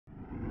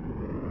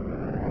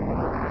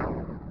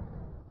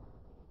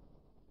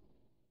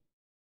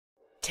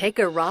Take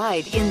a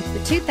ride in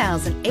the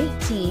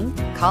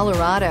 2018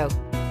 Colorado.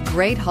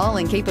 Great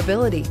hauling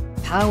capability,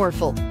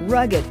 powerful,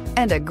 rugged,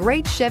 and a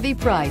great Chevy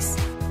price.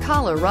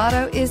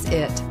 Colorado is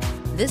it.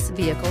 This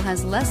vehicle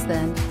has less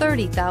than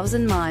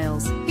 30,000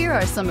 miles. Here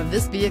are some of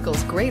this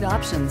vehicle's great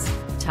options: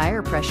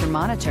 tire pressure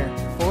monitor,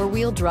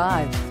 four-wheel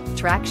drive,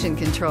 traction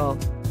control,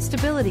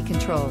 stability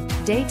control,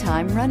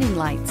 daytime running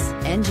lights,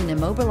 engine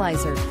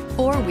immobilizer,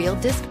 four-wheel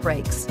disc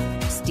brakes,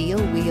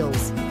 steel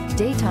wheels,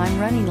 daytime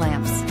running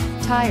lamps,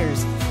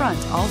 tires, front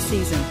all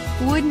season.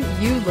 Wouldn't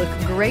you look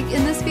great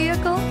in this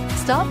vehicle?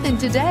 Stop in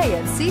today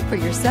and see for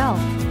yourself.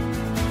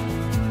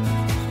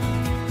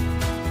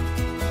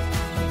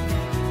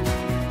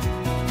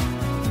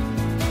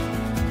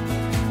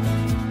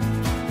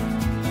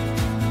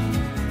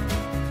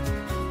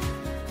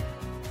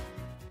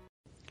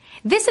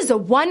 This is a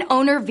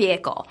one-owner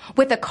vehicle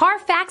with a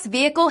Carfax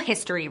Vehicle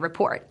History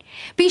Report.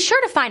 Be sure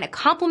to find a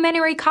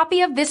complimentary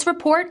copy of this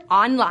report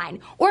online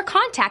or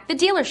contact the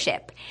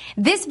dealership.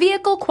 This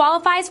vehicle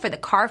qualifies for the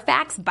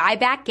Carfax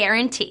Buyback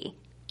Guarantee.